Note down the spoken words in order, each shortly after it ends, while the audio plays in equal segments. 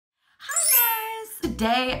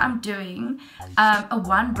Today I'm doing a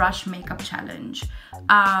one brush makeup challenge.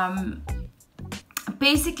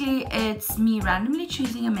 Basically it's me randomly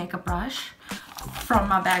choosing a makeup brush from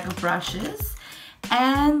my bag of brushes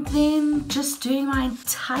and then just doing my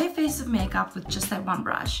entire face of makeup with just that one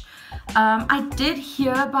brush. I did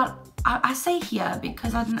hear about, I say hear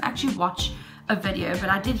because I didn't actually watch a video, but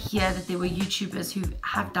I did hear that there were YouTubers who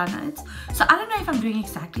have done it. So I don't know if I'm doing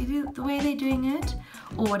exactly the way they're doing it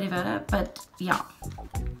or whatever, but yeah.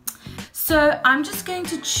 So I'm just going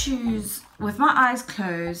to choose, with my eyes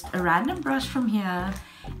closed, a random brush from here,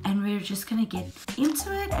 and we're just going to get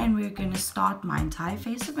into it, and we're going to start my entire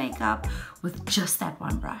face of makeup with just that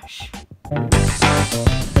one brush. I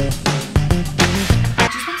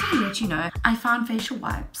just wanted to let you know, I found facial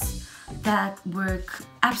wipes that work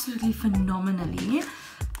absolutely phenomenally.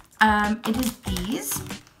 It is these.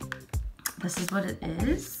 This is what it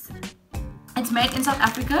is. It's made in South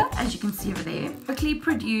Africa, as you can see over there. Locally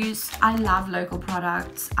produced. I love local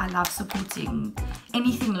products. I love supporting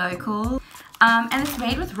anything local. And it's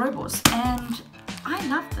made with rooibos, and I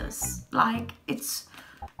love this. Like, it's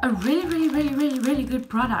a really good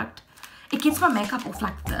product. It gets my makeup off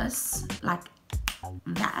like this, like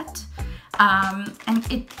that.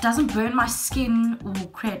 And it doesn't burn my skin or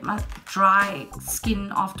create my dry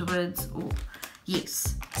skin afterwards. Or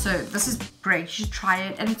yes, so this is great. You should try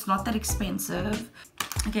it, and it's not that expensive.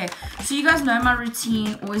 Okay, so you guys know my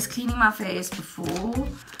routine, always cleaning my face before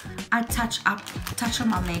I touch on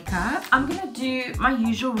my makeup. I'm gonna do my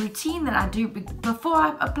usual routine that I do before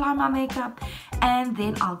I apply my makeup, and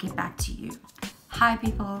then I'll get back to you. Hi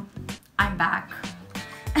people, I'm back.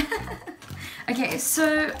 Okay,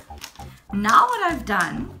 so now what I've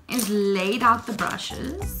done is laid out the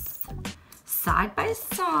brushes side by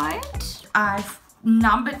side. I've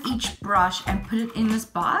numbered each brush and put it in this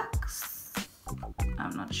box.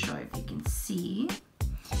 I'm not sure if you can see.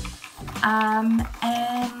 And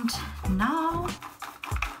now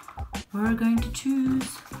we're going to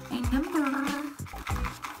choose a number.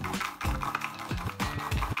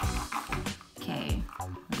 Okay,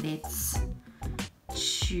 let's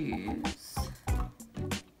choose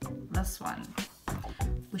this one.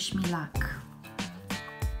 Wish me luck.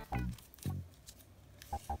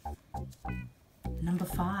 Number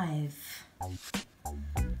 5.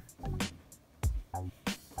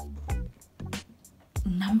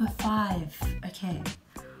 Number 5. Okay.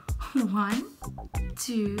 1,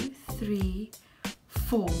 2, 3,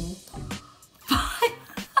 4, 5.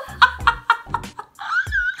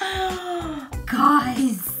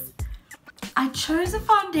 Guys, I chose a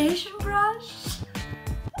foundation brush.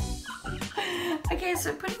 Okay,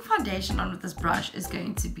 so putting foundation on with this brush is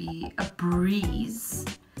going to be a breeze,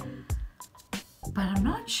 but I'm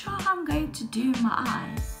not sure how I'm going to do my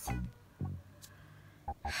eyes.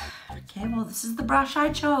 Okay, well, this is the brush I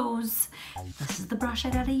chose. This is the brush I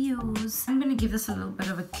gotta use. I'm gonna give this a little bit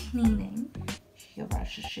of a cleaning. Your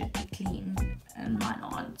brushes should be clean, and mine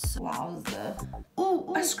aren't. So wowza.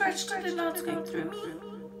 Oh, I scratched it and now it's going through me.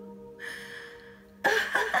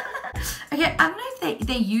 Okay, I don't know if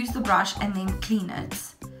they use the brush and then clean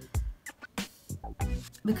it,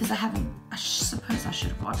 because I suppose I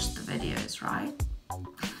should have watched the videos, right?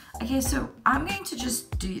 Okay, so I'm going to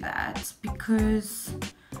just do that because,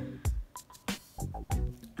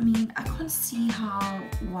 I mean, I can't see how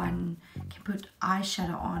one can put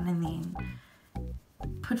eyeshadow on and then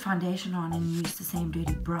put foundation on and use the same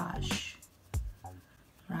dirty brush,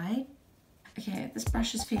 right? Okay, this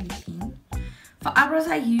brush is fairly clean. For eyebrows,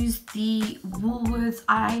 I use the Woolworths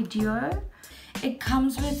Eye Duo. It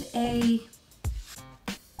comes with a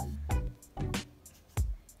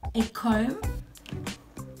comb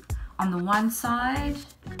on the one side,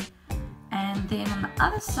 and then on the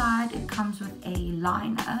other side it comes with a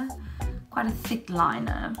liner, quite a thick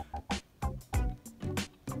liner.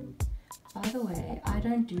 By the way, I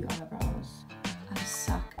don't do eyebrows. I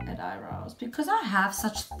suck at eyebrows because I have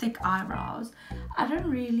such thick eyebrows. I don't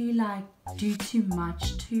really like do too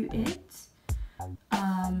much to it,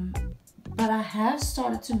 but I have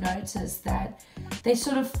started to notice that they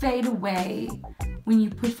sort of fade away when you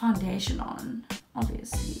put foundation on,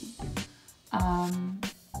 obviously.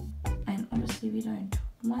 And obviously we don't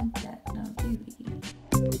want that now, do we?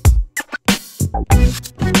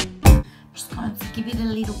 Just going to give it a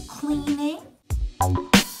little cleaning.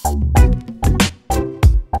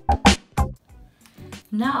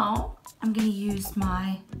 Now I'm going to use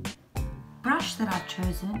my brush that I've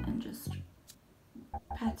chosen and just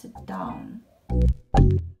pat it down.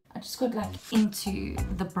 I just got like into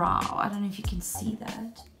the brow. I don't know if you can see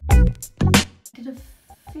that. Did a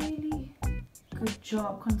fairly good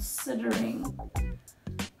job considering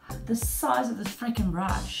the size of this freaking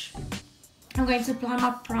brush. I'm going to apply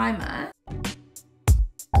my primer.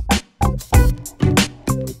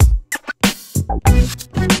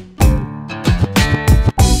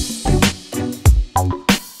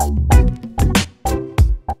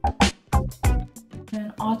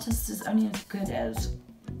 An artist is only as good as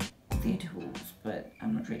their tools, but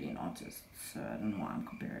I'm not really an artist, so I don't know why I'm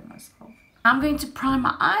comparing myself. I'm going to prime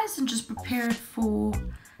my eyes and just prepare it for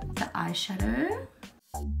the eyeshadow.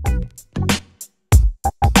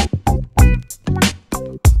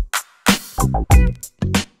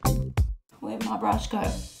 Where'd my brush go?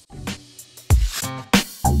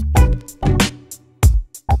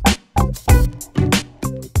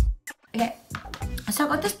 Okay, so I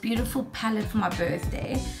got this beautiful palette for my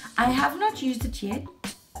birthday. I have not used it yet.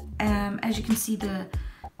 As you can see, the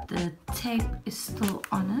tape is still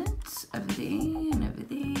on it, over there and over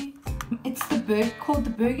there. It's called the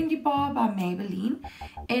Burgundy Bar by Maybelline.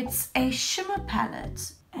 It's a shimmer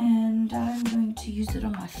palette, and I'm going to use it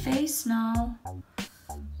on my face now,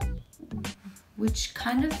 which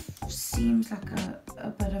kind of seems like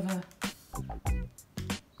a bit of a...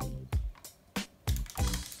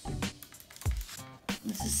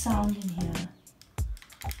 There's a sound in here.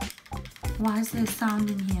 Why is there a sound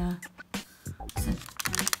in here? Listen.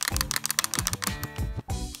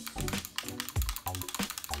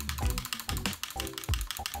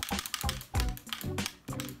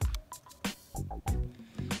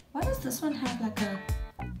 Why does this one have like a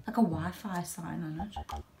Wi-Fi sign on it?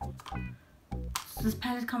 Does this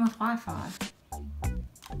palette come with Wi-Fi?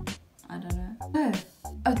 I don't know.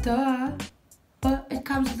 Oh, duh. But it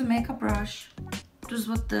comes with a makeup brush. Which is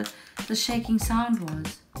what the shaking sound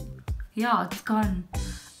was. Yeah, it's gone.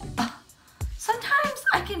 Sometimes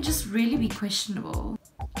I can just really be questionable.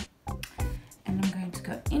 And I'm going to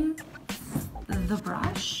go in the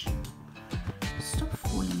brush. Stop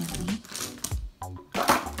falling at me.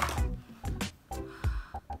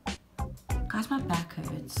 Guys, my back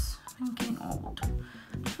hurts. I'm getting old.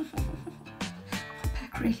 My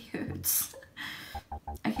back really hurts.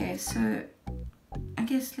 Okay, so I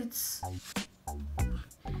guess let's...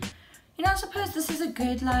 You know, I suppose this is a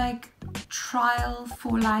good like trial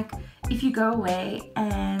for like if you go away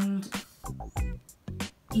and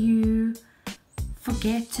you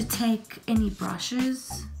forget to take any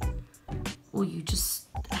brushes, or you just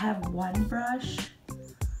have one brush.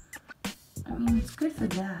 I mean, it's good for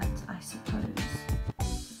that, I suppose.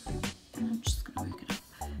 And I'm just gonna work it up.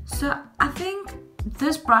 So I think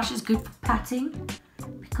this brush is good for patting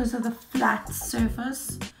because of the flat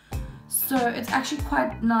surface. So it's actually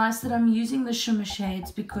quite nice that I'm using the shimmer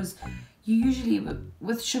shades, because you usually,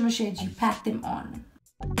 with shimmer shades, you pat them on.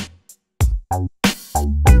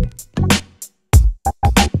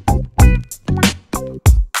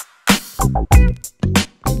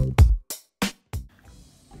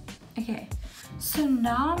 Okay, so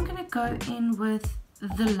now I'm gonna go in with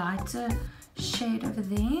the lighter shade over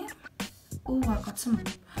there. Oh, I got some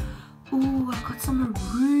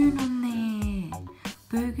maroon on there.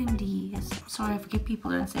 Burgundy. I'm sorry, I forget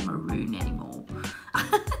people don't say maroon anymore.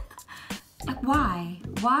 Like, why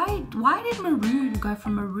did maroon go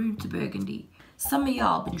from maroon to burgundy? Some of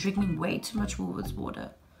y'all been drinking way too much Woolworths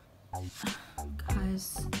water.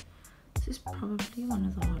 Guys, this is probably one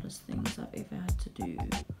of the hardest things I've ever had to do.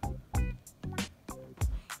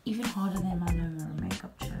 Even harder than my November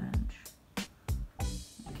makeup challenge.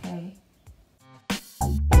 Okay.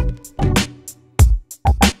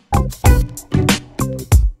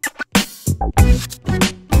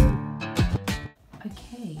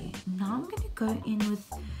 Okay, now I'm gonna go in with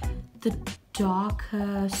the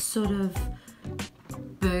darker sort of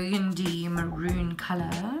burgundy maroon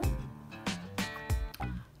color.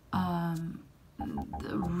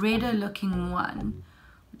 The redder looking one,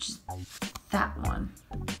 which is that one.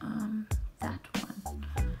 That one.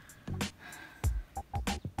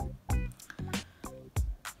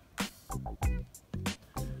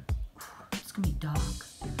 It's gonna be dark.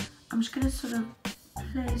 I'm just gonna sort of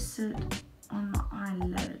place it on my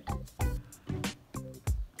eyelid.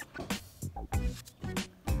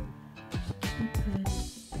 Keep it,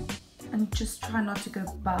 and just try not to go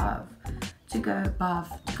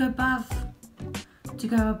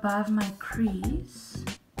above my crease.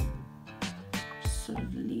 Just sort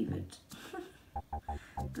of leave it.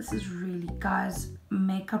 This is really, guys,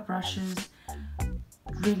 makeup brushes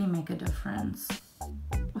really make a difference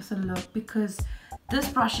with a look, because this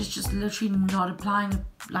brush is just literally not applying it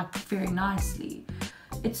like very nicely.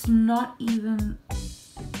 It's not even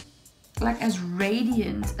like as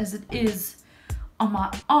radiant as it is on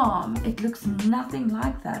my arm. It looks nothing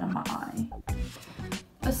like that on my eye.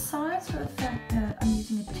 Besides for the fact that I'm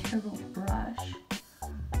using a terrible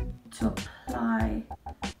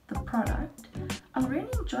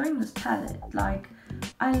adoring this palette. Like,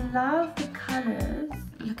 I love the colors.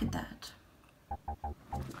 Look at that.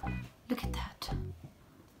 Look at that.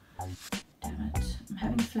 Damn it. I'm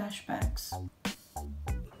having flashbacks.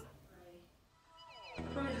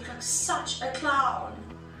 Probably look like such a clown.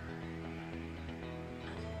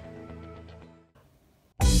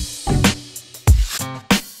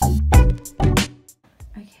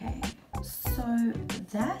 Okay, so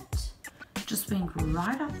that just went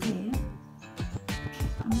right up there.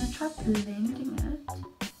 I'm gonna try blending it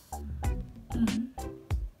in.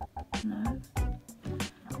 No.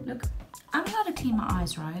 Look, I'm allowed to clean my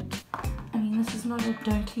eyes, right? I mean, this is not a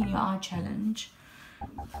don't clean your eye challenge,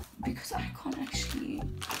 because I can't actually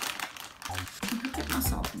look at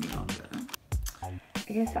myself any longer.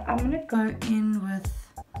 Okay, so I'm gonna go in with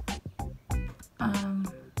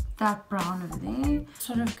that brown over there.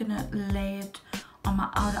 Sort of gonna lay it on my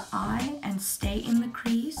outer eye and stay in the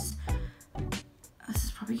crease. This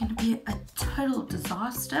is probably gonna be a total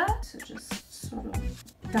disaster. So just sort of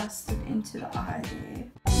dust it into the eye there.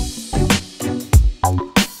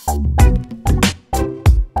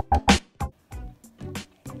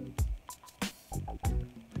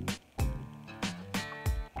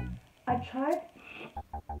 I tried.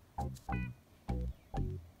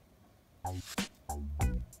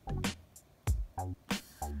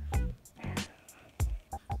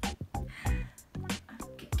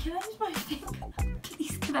 Can I use my finger?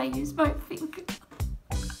 Please, can I use my finger?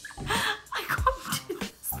 I can't do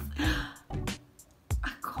this.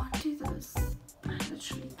 I can't do this. I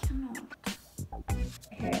literally cannot.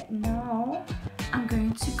 Okay, now I'm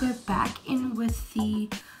going to go back in with the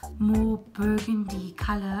more burgundy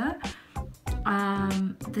color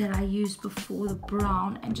that I used before, the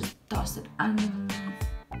brown, and just dust it underneath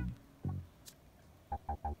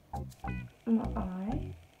my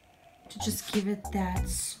eye to just give it that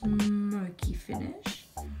smoky finish.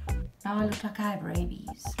 Now I look like I have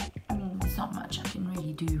rabies. I mean, there's not much I can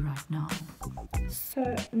really do right now.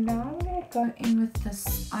 So now I'm going to go in with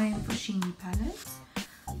this I Am for Sheeny palette,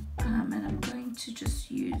 and I'm going to just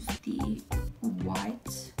use the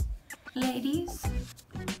white. Ladies,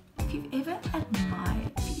 if you've ever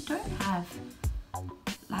admired, if you don't have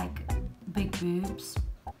like big boobs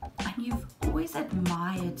and you've always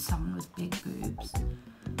admired someone with big boobs,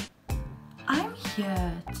 I'm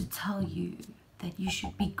here to tell you that you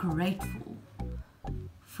should be grateful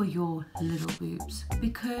for your little boobs,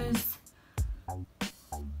 because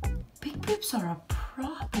big boobs are a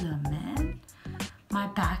problem, man. My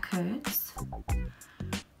back hurts.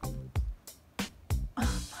 My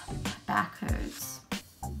back hurts.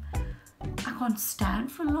 I can't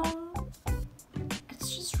stand for long.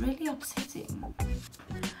 It's just really upsetting.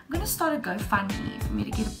 I'm gonna start a GoFundMe for me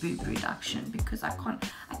to get a boob reduction, because I can't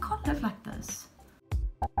live like this.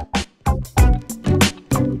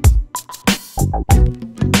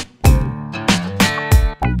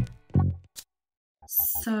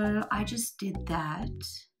 So I just did that.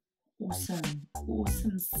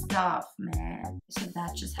 Awesome stuff, man. So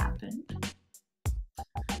that just happened.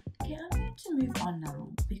 Okay, I'm going to move on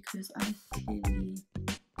now, because I'm moving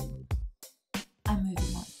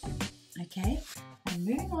on. Okay, I'm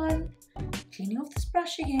moving on, cleaning off this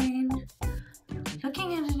brush again, I'm not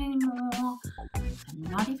looking at it anymore, I'm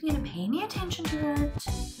not even going to pay any attention to it.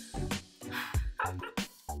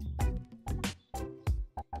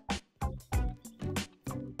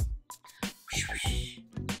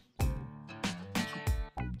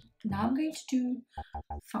 Now I'm going to do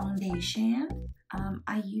foundation.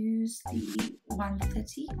 I use the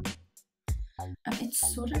 130. It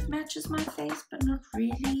sort of matches my face, but not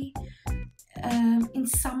really. In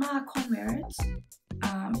summer I can't wear it,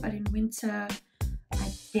 but in winter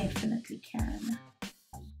I definitely can.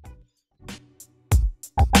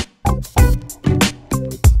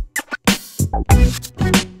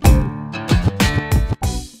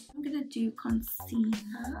 I'm gonna do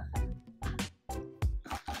concealer.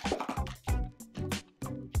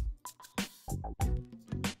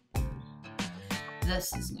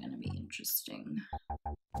 This is going to be interesting.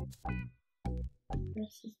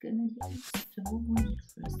 This is going to be so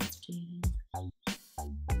interesting.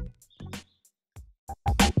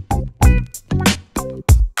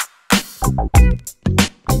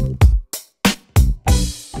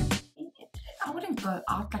 I wouldn't go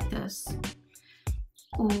out like this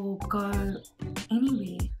or go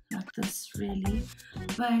anywhere like this really,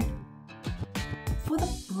 but for the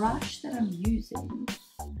brush that I'm using,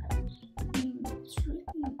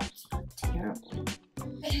 it's not terrible.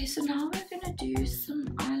 Okay, so now we're gonna do some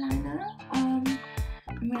eyeliner.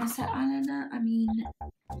 When I say eyeliner, I mean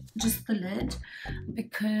just the lid,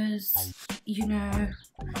 because you know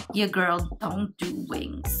Your girl don't do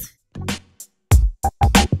wings.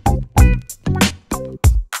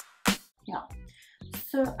 Yeah.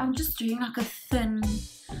 So I'm just doing like a thin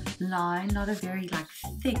line, not a very like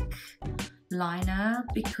thick liner,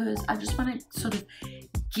 because I just want to sort of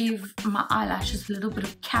give my eyelashes a little bit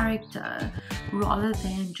of character rather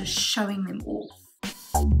than just showing them off.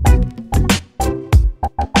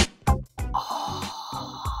 Oh,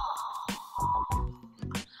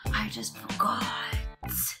 I just forgot.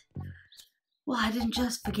 Well, I didn't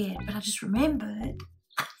just forget, but I just remembered.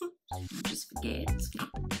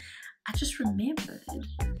 I just remembered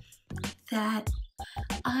that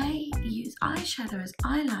I use eyeshadow as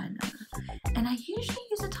eyeliner, and I usually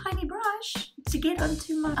use a tiny brush to get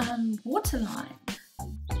onto my waterline.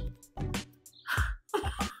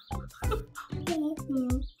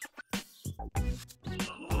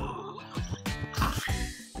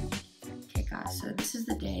 Okay guys, so this is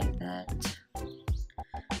the day that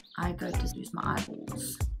I go to use my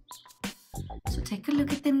eyeballs. So take a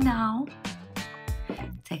look at them now.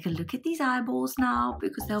 Take a look at these eyeballs now,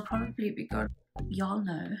 because they'll probably be good. Y'all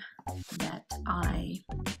know that I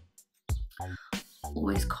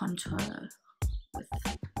always contour with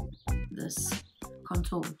this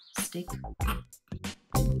contour stick.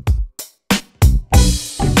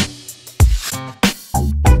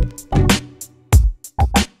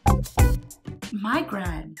 My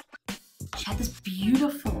gran, she had this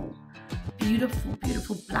beautiful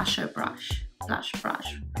blusher brush. Blusher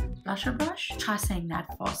brush? Try saying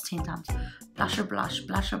that fast 10 times. Blusher blush,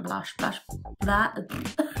 blusher blush, blush, blah.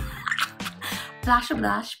 Blusher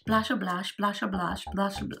blush, blusher blush, blusher blush,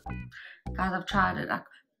 blusher blush. Guys, I've tried it. Like,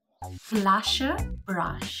 blusher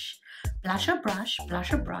brush, blusher brush,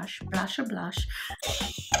 blusher brush, blusher blush.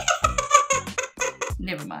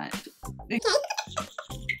 Never mind.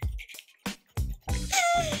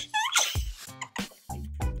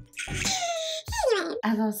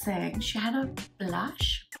 As I was saying, she had a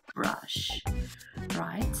blush brush,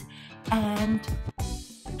 right? And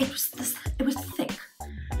it was thick.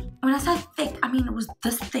 When I say thick, I mean it was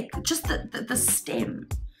this thick. Just the stem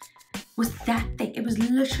was that thick. It was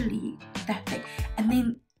literally that thick. And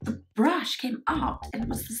then the brush came out and it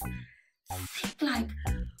was this thick, like,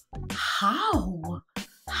 how?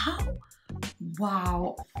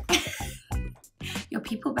 Wow. Your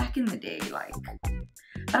people back in the day, like,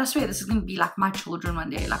 but I swear this is going to be like my children one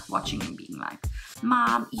day, like watching and being like,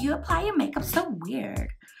 Mom, you apply your makeup so weird.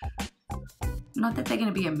 Not that they're going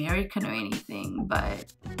to be American or anything,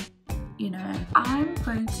 but, you know, I'm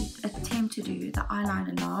going to attempt to do the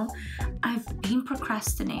eyeliner now. I've been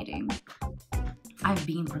procrastinating.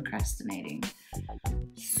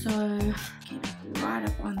 So, get it right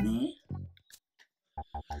up on there.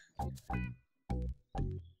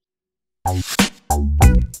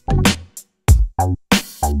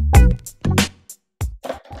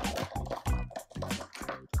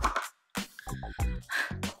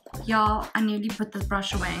 Y'all, I nearly put this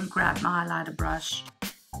brush away and grabbed my highlighter brush.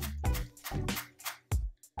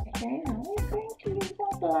 Okay, now we're going to use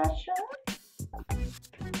our blusher.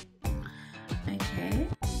 Okay,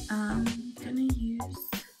 I'm gonna use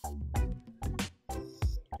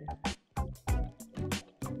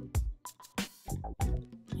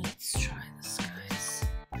let's try this, guys.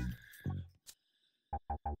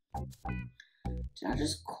 Did I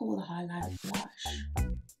just call the highlighter blush?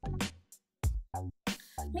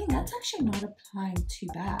 I mean, that's actually not applying too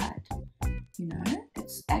bad, you know?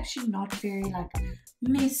 It's actually not very, like,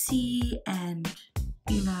 messy and,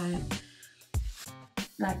 you know,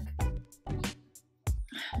 like,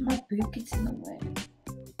 my boot gets in the way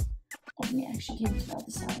of me actually getting to the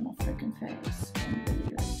other side of my freaking face. Can't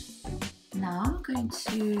believe it. Now I'm going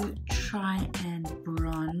to try and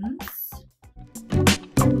bronze.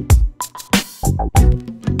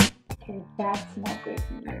 Okay, that's not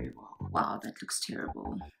working very well. Wow, that looks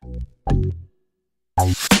terrible.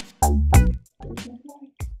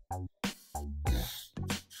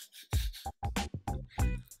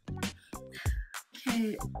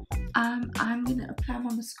 Okay, I'm gonna apply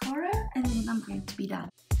my mascara and then I'm going to be done.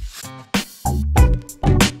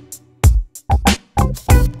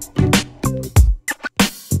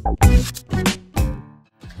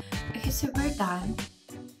 Okay, so we're done.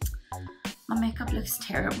 My makeup looks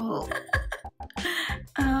terrible.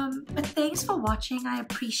 But thanks for watching. I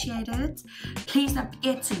appreciate it. Please don't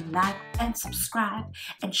forget to like and subscribe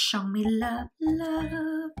and show me love.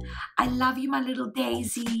 I love you, my little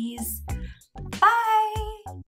daisies.